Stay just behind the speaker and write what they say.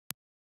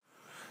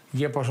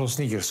Я пошел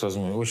сникерс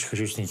возьму. Очень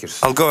хочу сникерс.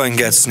 I'll go and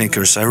get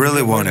Snickers. I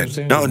really want it.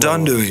 No,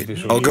 don't do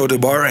it. I'll go to the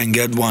bar and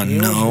get one.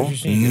 No,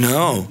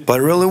 no. But I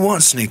really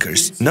want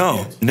Snickers.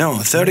 No, no.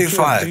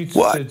 35.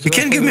 What? You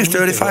can't give me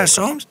 35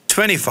 Psalms?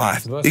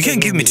 25. You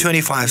can't give me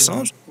 25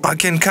 Psalms? I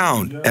can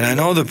count, and I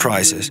know the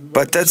prices.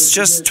 But that's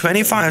just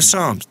 25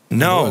 Psalms.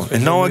 No,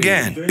 and no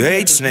again. You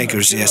ate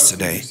Snickers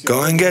yesterday.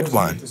 Go and get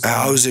one.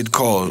 How's it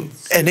called?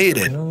 And eat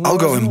it. I'll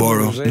go and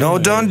borrow. No,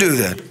 don't do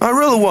that. I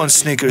really want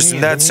Snickers,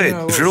 and that's it.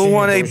 If you really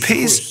want a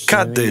piece,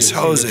 cut this.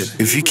 How's it?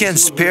 If you can't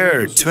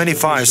spare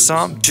 25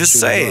 Psalms,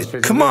 just say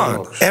it. Come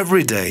on.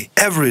 Every day.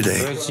 Every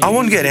day. I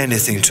won't get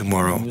anything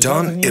tomorrow.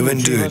 Don't even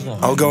do it.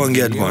 I'll go and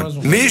get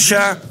one.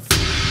 Misha!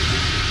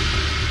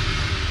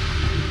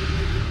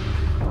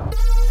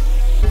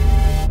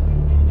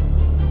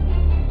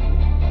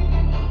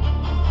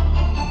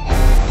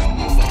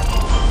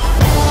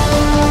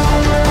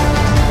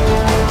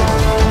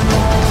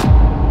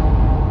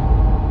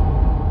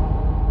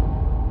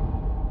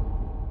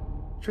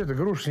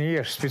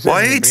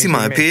 Why eat him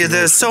up here?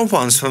 There's soap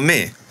ones for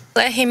me.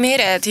 Let him eat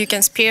it, you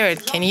can spare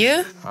it, can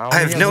you? I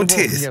have no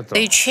teeth.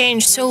 They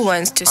change soft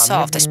ones to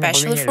soft,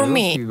 especially for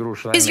me.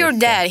 He's your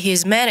dad,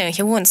 he's mad and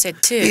he wants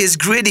it too. He is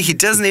greedy, he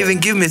doesn't even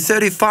give me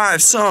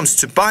 35 Psalms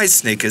to buy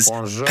Snickers.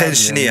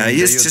 Pensioner, I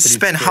used to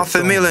spend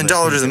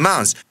 $500,000 a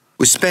month.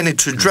 We spend it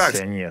to drugs.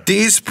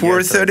 These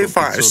poor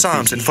 35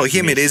 Psalms, and for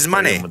him it is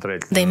money.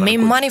 They made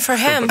money for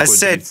him. I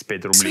said,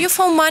 So you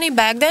found money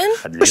back then?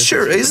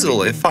 sure,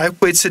 easily, 5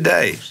 quid a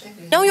day.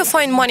 Now you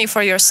find money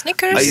for your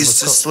Snickers? I used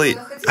to sleep.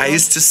 I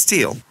used to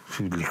steal.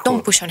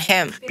 Don't push on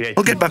him.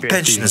 I'll get my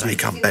pension as I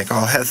come back.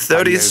 I'll have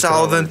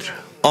 30,000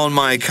 on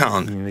my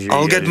account.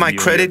 I'll get my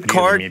credit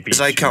card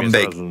as I come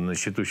back.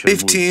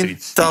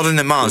 15,000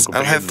 a month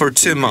I'll have for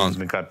 2 months.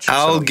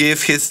 I'll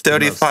give his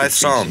 35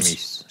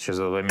 Psalms.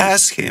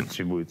 Ask him,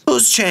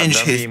 who's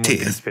changed his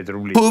teeth?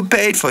 Who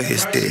paid for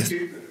his teeth?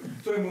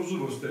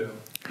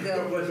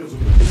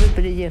 Вы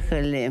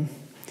приехали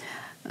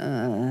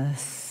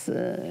с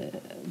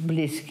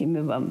близкими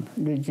вам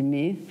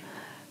людьми,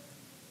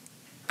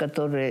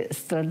 которые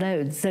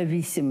страдают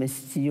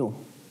зависимостью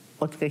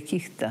от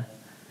каких-то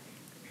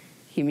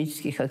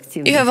химических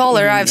активных. You have all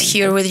arrived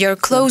here with your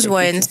close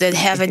ones that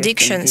have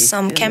addiction,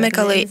 some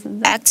chemically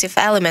active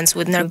elements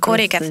with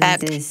narcotic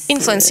effect,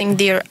 influencing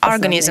their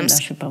organisms.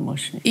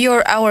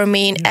 You're our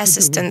main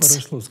assistants.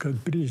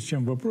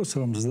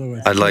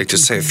 I'd like to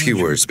say a few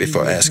words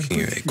before asking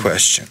you a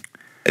question.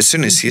 As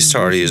soon as he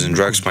started using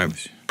drugs, my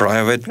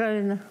private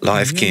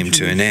life came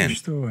to an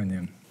end.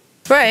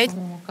 Right?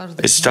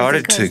 It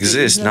started to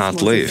exist,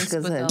 not live.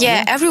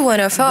 Yeah, every one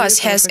of us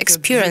has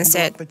experienced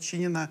it.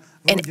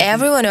 And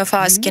every one of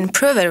us can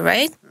prove it,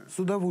 right?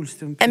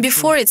 And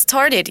before it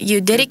started, you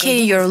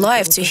dedicated your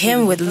life to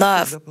him with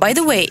love. By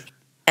the way,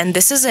 and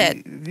this is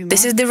it.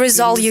 This is the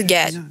result you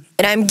get.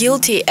 And I'm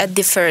guilty at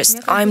the first.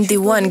 I'm the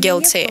one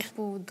guilty.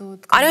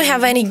 I don't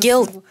have any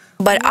guilt,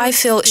 but I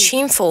feel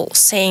shameful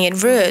saying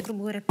it rude.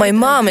 My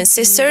mom and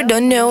sister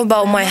don't know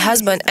about my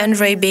husband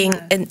Andrei being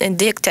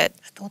addicted.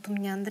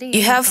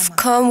 You have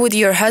come with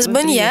your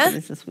husband,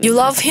 yeah? You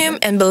love him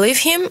and believe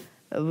him?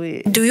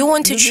 Do you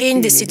want to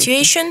change the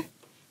situation?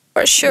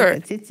 For sure.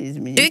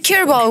 Do you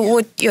care about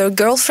what your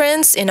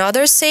girlfriends and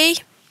others say?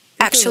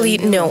 Actually,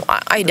 no,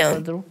 I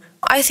don't.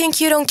 I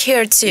think you don't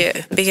care too,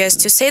 because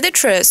to say the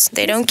truth,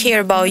 they don't care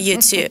about you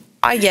too.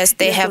 I guess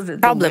they have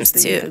problems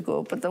too.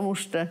 Потому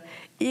что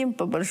им,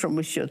 по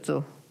большому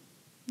счету,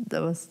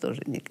 до вас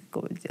тоже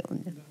никакого дела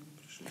нет.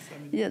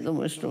 Я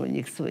думаю, что у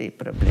них свои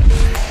проблемы.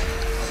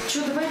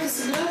 Что, давайте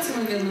собираться,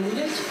 наверное,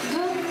 гулять?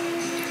 Да.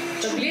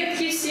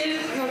 Таблетки все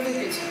надо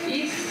выпить.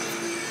 И...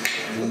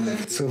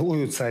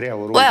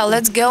 Well,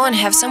 let's go and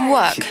have some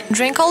walk.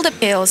 Drink all the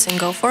pills and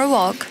go for a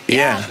walk.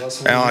 Yeah,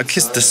 and I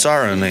kissed the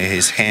Tsar on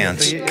his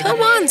hands.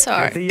 Come on,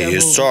 Tsar.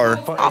 Yes, Tsar.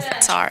 Off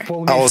it, Tsar.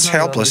 I was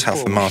helpless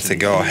half a month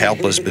ago,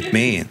 helpless but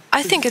mean.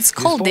 I think it's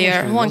cold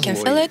there. One can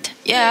feel it.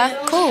 Yeah,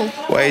 cool.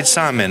 Wait,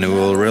 Simon, it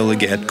will really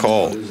get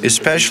cold.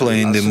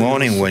 Especially in the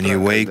morning when you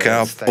wake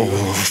up.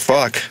 Oh,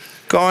 fuck.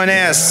 Go and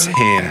ask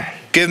him.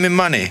 Give me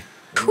money.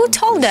 Who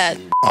told that?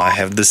 I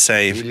have the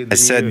same. I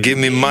said, give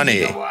me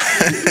money.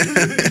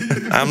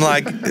 I'm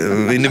like,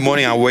 in the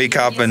morning I wake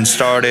up and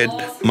started.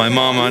 My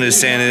mom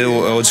understands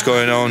what's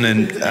going on,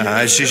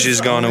 and she's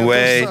gone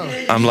away.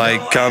 I'm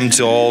like, come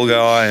to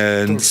Olga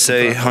and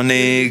say,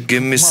 honey,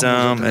 give me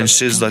some. And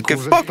she's like,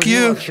 fuck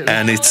you.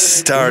 And it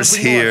starts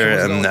here,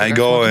 and I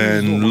go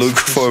and look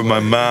for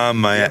my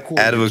mom, my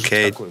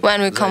advocate.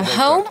 When we come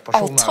home,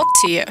 I'll talk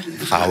to you.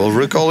 I will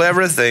recall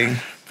everything.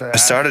 I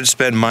started to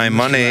spend my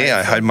money.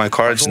 I hide my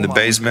cards in the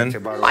basement.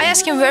 I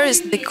ask him where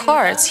is the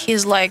cards.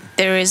 He's like,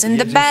 there is in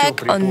the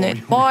bag on the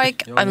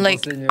bike. I'm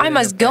like, I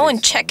must go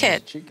and check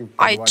it.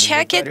 I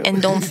check it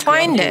and don't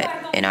find it.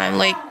 And I'm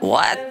like,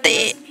 what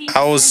the?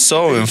 I was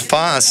so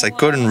fast, I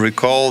couldn't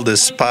recall the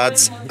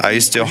spots. I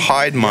used to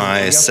hide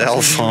my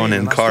cell phone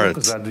in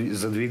carts.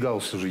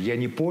 Задвигался же. Я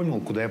не понял,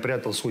 куда я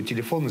прятал свой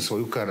телефон и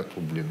свою карту,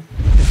 блин.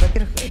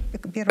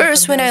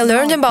 First, when I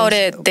learned about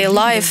it, the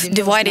life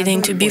divided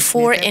into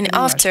before and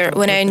after.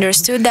 When I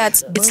understood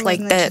that it's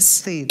like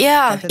this.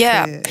 Yeah.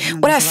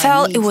 What I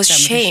felt, it was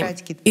shame.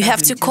 You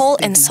have to call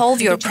and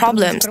solve your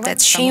problems.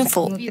 That's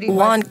shameful.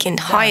 One can't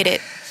hide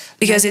it,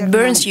 because it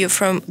burns you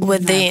from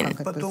within.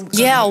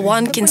 Yeah,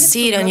 one can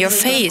see it on your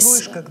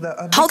face.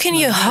 How can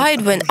you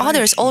hide when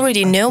others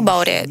already know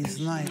about it?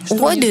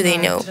 What do they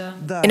know?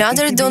 And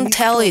others don't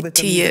tell it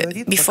to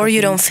you before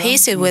you don't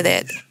face it with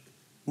it.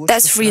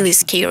 That's really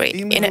scary.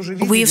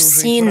 And we've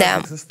seen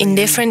them in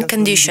different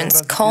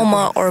conditions.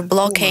 Coma or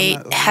blockade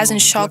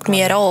hasn't shocked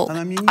me at all.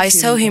 I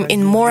saw him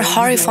in more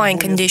horrifying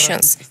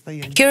conditions.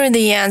 Here in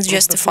the ends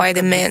justify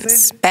the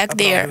means. Back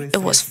there,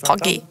 it was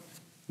foggy.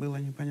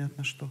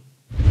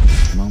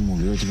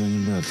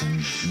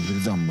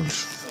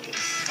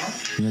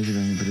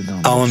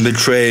 I won't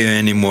betray you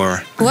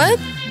anymore. What?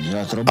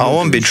 I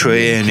won't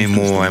betray you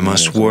anymore. I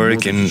must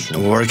work and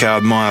work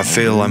out more. I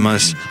feel I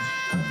must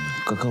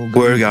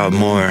work out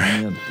more.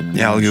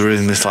 The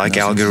algorithm is like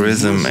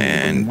algorithm,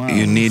 and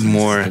you need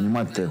more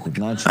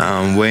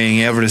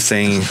weighing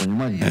everything.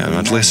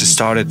 At least I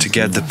started to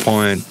get the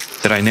point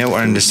that I never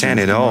understand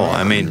it all.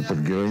 I mean,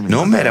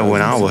 no matter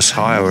when I was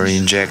high or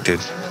injected,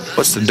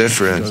 what's the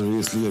difference?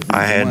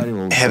 I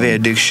had heavy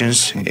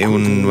addictions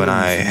even when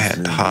I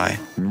had high.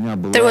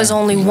 There was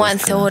only one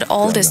thought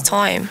all this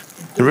time.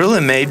 It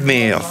really made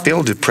me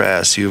feel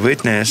depressed. You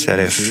witnessed that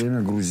if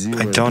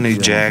I don't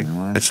eject,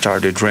 I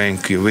start to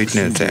drink, you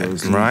witnessed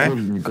that, right?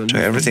 So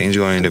everything's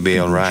going to be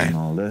alright.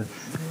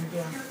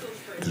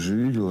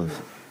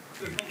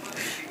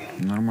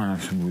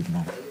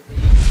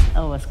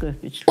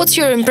 What's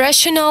your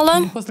impression,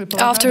 Alam?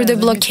 After the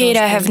blockade,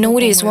 I have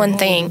noticed one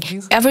thing.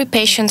 Every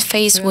patient's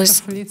face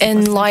was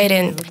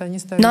enlightened.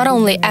 Not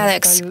only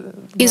Alex.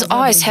 His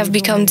eyes have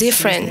become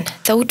different,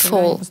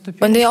 thoughtful.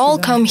 When they all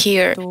come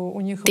here,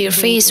 their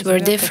faces were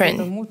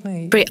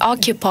different,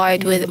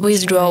 preoccupied with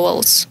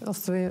withdrawals.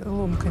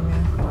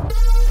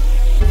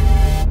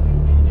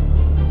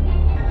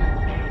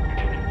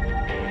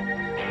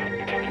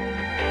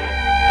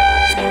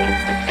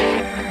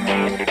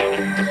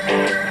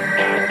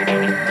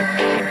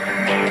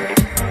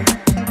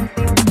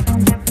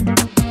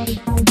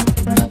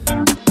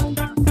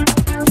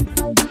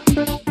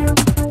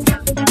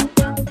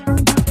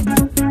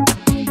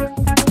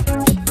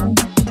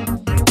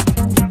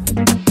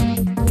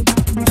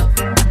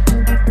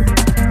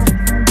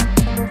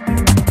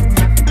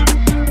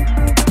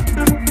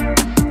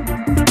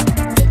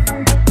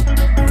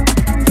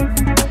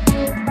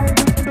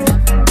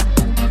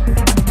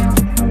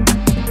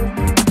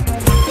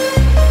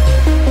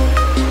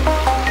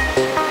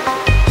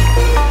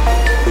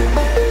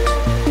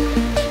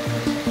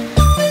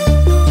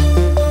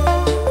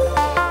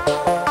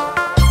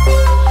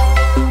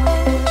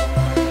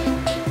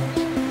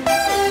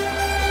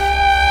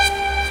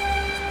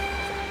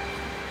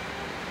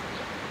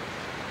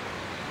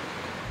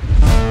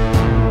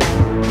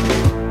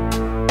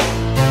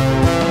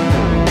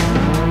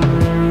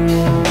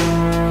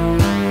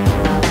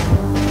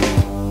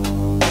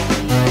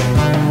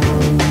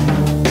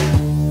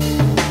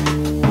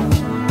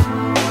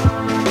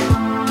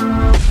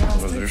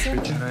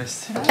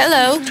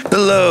 Hello.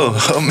 Hello,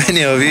 how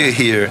many of you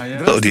here?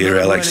 Hello, dear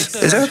Alex.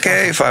 Is it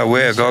okay if I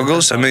wear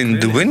goggles? I mean,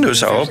 the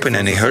windows are open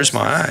and it hurts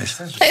my eyes.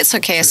 It's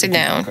okay, sit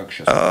down.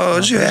 Oh,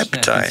 it's your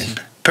appetite.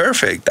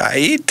 Perfect. I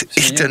eat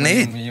and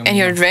eat. And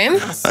your dream?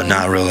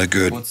 Not really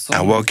good.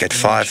 I woke at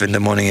 5 in the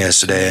morning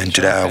yesterday, and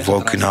today I've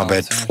woken up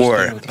at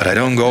 4. But I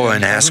don't go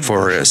and ask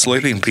for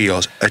sleeping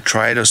pills. I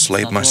try to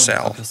sleep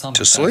myself.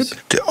 To sleep?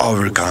 To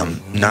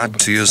overcome, not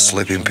to use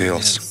sleeping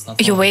pills.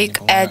 You wake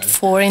at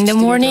 4 in the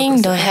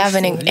morning, don't have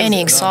any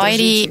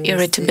anxiety,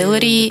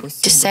 irritability,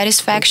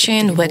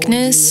 dissatisfaction,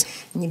 weakness?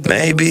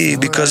 Maybe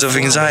because of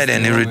anxiety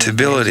and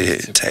irritability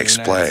it takes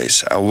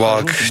place. I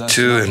walk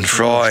to and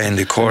fro in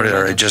the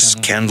corridor, I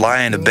just can't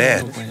lie in the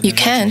bed. You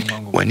can't.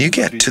 When you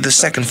get to the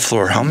second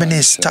floor, how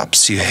many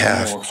stops you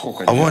have?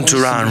 I want to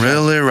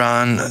really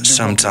run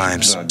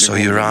sometimes. So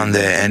you run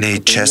there, any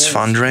chest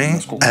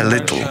thundering? A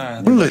little.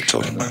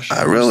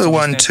 I really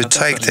want to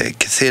take the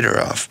catheter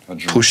off.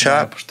 Push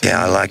up?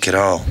 Yeah, I like it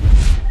all.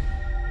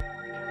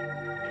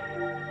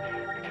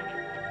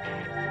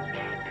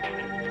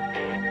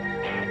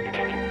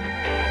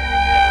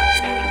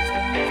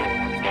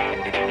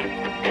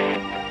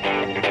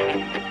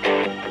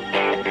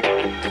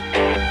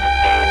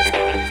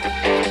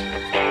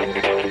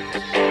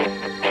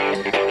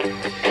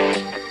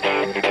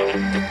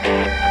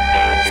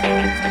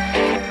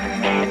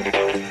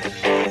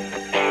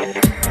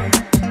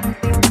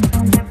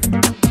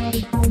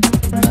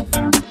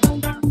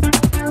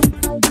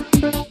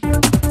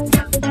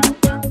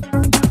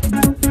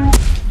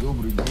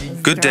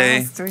 Good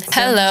day.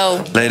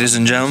 Hello. Ladies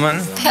and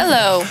gentlemen,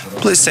 Hello.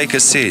 please take a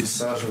seat.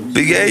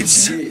 Big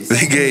Gates.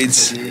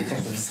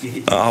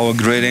 Our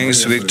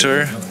greetings,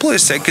 Victor.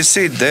 Please take a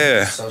seat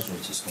there.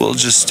 We'll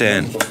just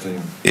stand.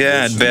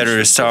 Yeah, I'd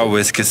better start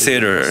with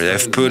catheter.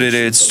 They've put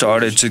it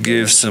started to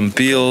give some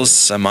pills,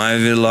 some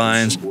IV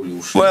lines.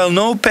 Well,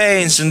 no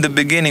pains in the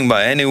beginning,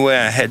 but anyway,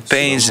 I had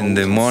pains in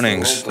the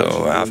mornings.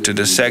 So after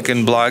the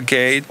second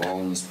blockade,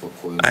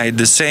 I had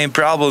the same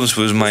problems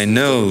with my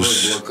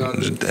nose,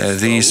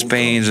 these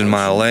pains in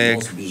my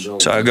leg.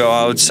 So I go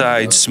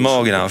outside,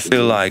 smoke, and I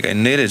feel like I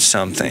needed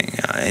something.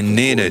 I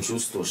need it.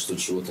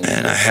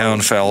 And I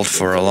haven't felt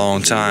for a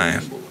long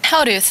time.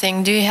 How do you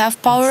think? Do you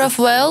have power of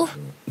will?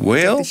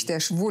 Will?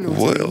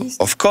 Will,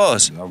 of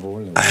course.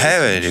 I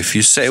have it. If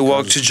you say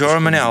walk to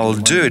Germany, I'll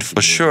do it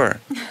for sure.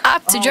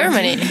 Up to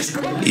Germany.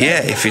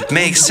 Yeah, if it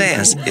makes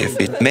sense. If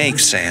it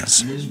makes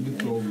sense.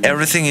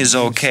 Everything is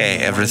okay.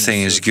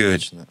 Everything is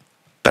good.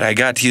 But I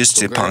got used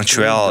to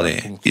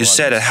punctuality. You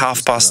said at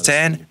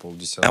 10:30.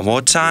 At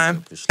what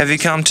time have you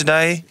come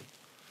today?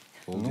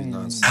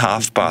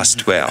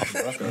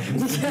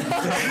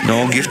 12:30.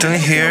 No gifting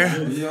here?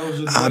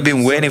 I've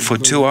been waiting for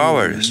 2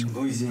 hours.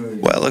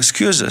 Well,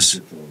 excuse us.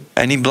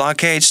 Any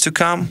blockades to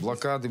come?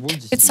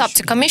 It's up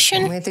to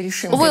Commission.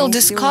 We'll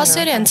discuss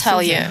it and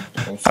tell you.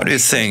 How do you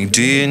think?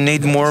 Do you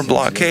need more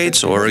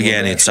blockades? Or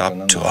again, it's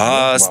up to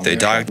us, the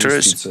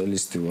doctors?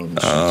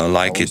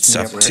 Like it's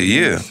up to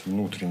you?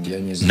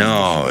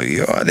 No,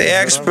 you're the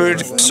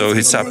expert, so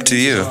it's up to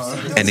you.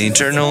 Any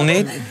internal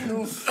need?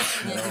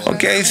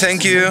 Okay,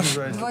 thank you.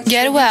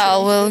 Get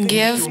well. We'll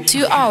give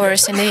 2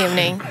 hours in the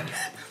evening.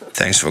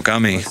 Thanks for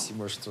coming.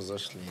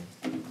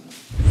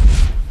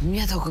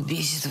 It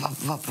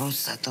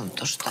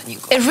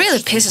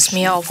really pisses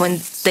me off when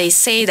they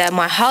say that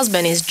my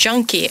husband is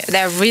junkie.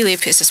 That really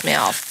pisses me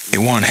off. He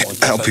won't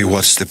help you,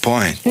 what's the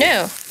point?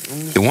 No.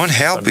 He won't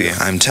help you,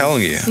 I'm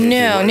telling you.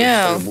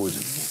 No.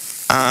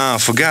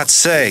 For God's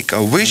sake, I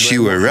wish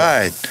you were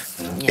right.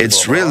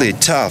 It's really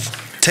tough.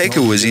 Take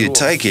it with you,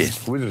 take it.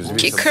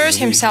 He cursed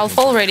himself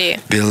already.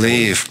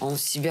 Believe.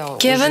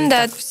 Given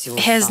that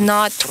he's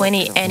not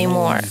 20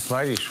 anymore.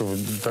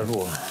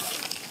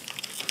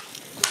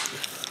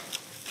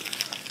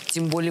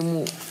 Тем более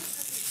ему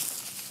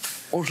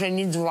уже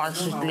не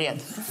 20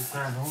 лет.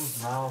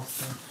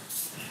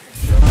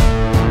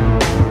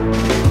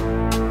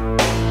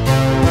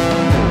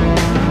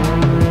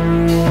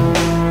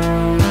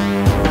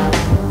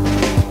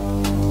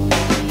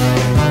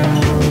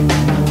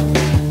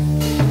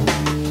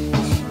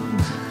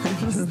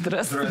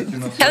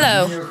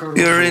 Hello.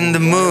 You're in the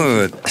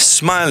mood.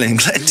 Smiling,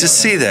 glad to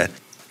see that.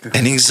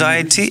 Any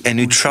anxiety,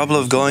 any trouble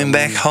of going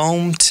back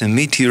home to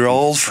meet your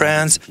old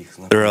friends?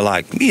 They're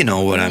like, you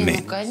know what I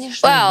mean.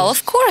 Well,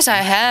 of course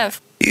I have.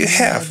 You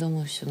have.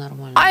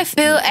 I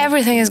feel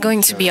everything is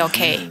going to be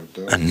okay.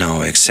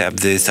 No,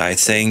 except this, I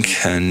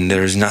think, and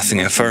there's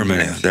nothing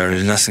affirmative, there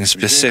is nothing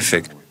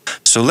specific.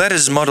 So let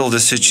us model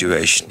the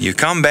situation. You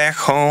come back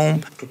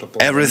home,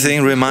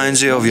 everything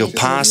reminds you of your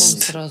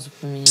past,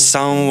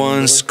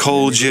 someone's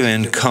called you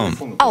and come.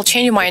 I'll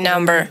change my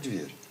number.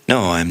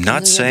 No, I'm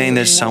not saying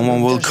that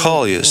someone will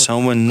call you.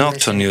 Someone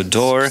knocked on your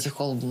door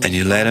and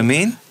you let him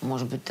in?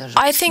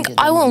 I think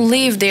I won't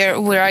live there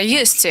where I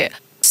used to.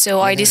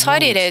 So I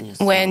decided it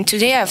when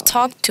today I've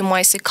talked to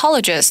my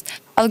psychologist.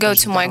 I'll go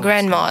to my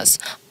grandma's.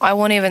 I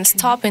won't even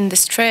stop in the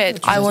street.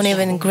 I won't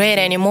even greet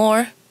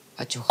anymore.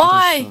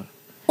 Why?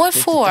 What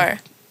for?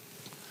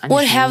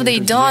 What have they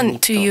done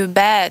to you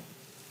bad?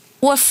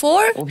 What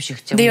for?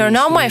 They are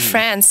not my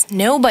friends.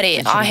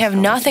 Nobody. I have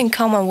nothing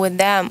common with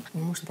them.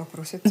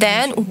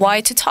 Then why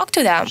to talk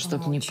to them?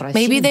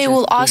 Maybe they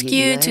will ask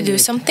you to do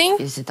something?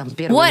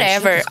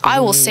 Whatever.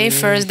 I will say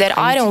first that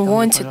I don't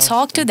want to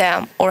talk to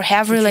them or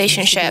have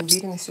relationships.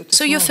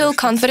 So you feel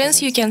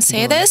confidence you can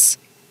say this?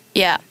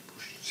 Yeah.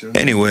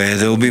 Anyway,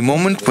 there will be a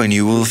moment when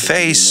you will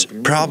face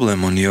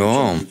problem on your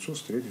own,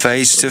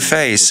 face to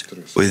face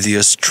with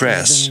your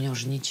stress.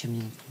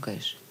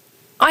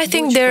 I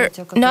think there's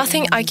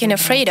nothing I can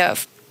afraid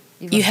of.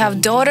 You have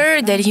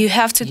daughter that you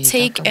have to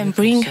take and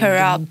bring her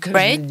up,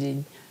 right?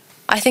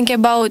 I think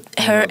about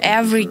her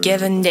every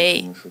given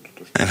day.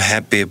 I'm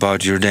happy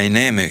about your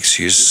dynamics.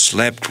 You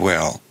slept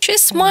well.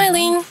 She's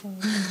smiling.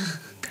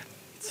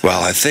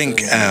 Well, I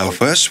think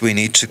first we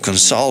need to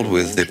consult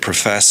with the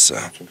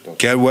professor.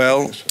 Get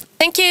well.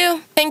 Thank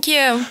you. Thank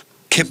you.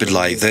 Keep it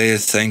like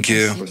this. Thank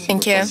you.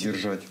 Thank you.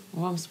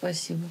 Вам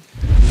спасибо.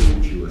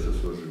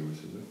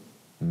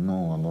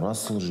 Ну, оно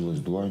раз сложилось,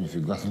 два,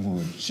 нифига,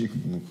 ну, чик,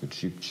 ну-ка,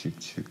 чик.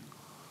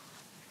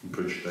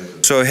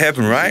 So it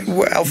happened, right?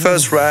 Well,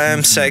 first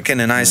rhyme, second,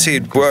 and I see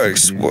it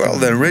works. Well,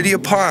 then read your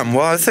poem.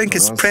 Well, I think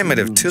it's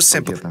primitive, too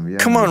simple.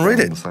 Come on, read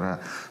it.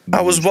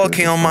 I was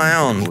walking on my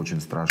own.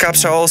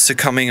 Cops are also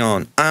coming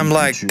on. I'm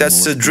like,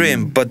 that's the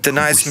dream, but the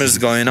nightmare's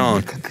going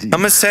on.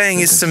 I'm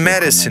saying it's the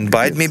medicine,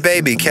 bite me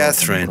baby,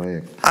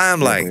 Catherine.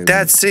 I'm like,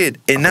 that's it,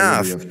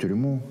 enough.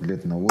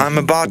 I'm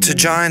about to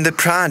join the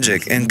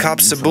project, and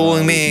cops are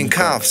bullying me in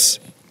cuffs.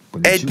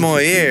 8 more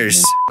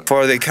years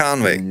for the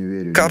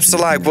convict. Cops are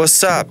like,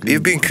 what's up?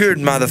 You've been cured,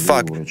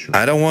 motherfucker.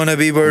 I don't want to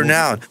be burned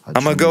out.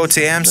 I'm gonna go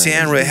to MC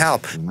and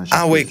rehab.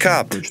 I wake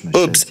up.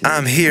 Oops,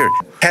 I'm here.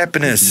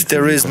 Happiness,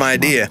 there is my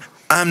dear.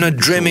 I'm not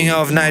dreaming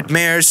of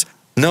nightmares.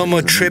 No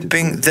more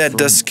tripping, that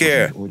does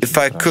scare. If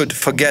I could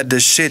forget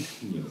this shit,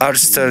 I'd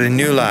start a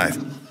new life.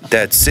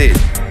 That's it.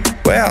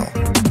 Well,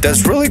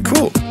 that's really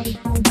cool.